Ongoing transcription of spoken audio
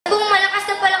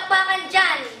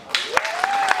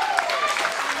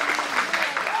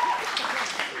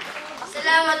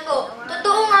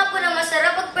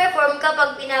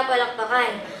kapag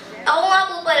pinapalakpakan. Ako nga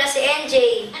po pala si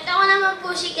NJ. At ako naman po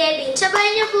si Kevin.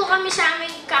 Sabayan niyo po kami sa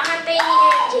aming kakantay ni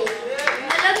NJ.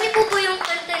 Alam niyo po yung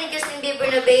kanta ni Justin Bieber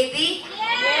na Baby?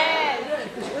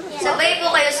 Yes! Sabay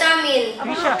po kayo sa amin.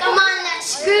 Come on,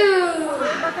 let's go!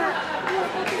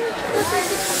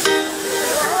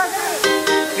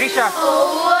 Risha!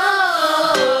 Oh,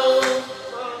 oh,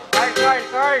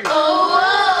 Carl! oh,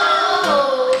 oh,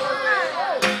 oh.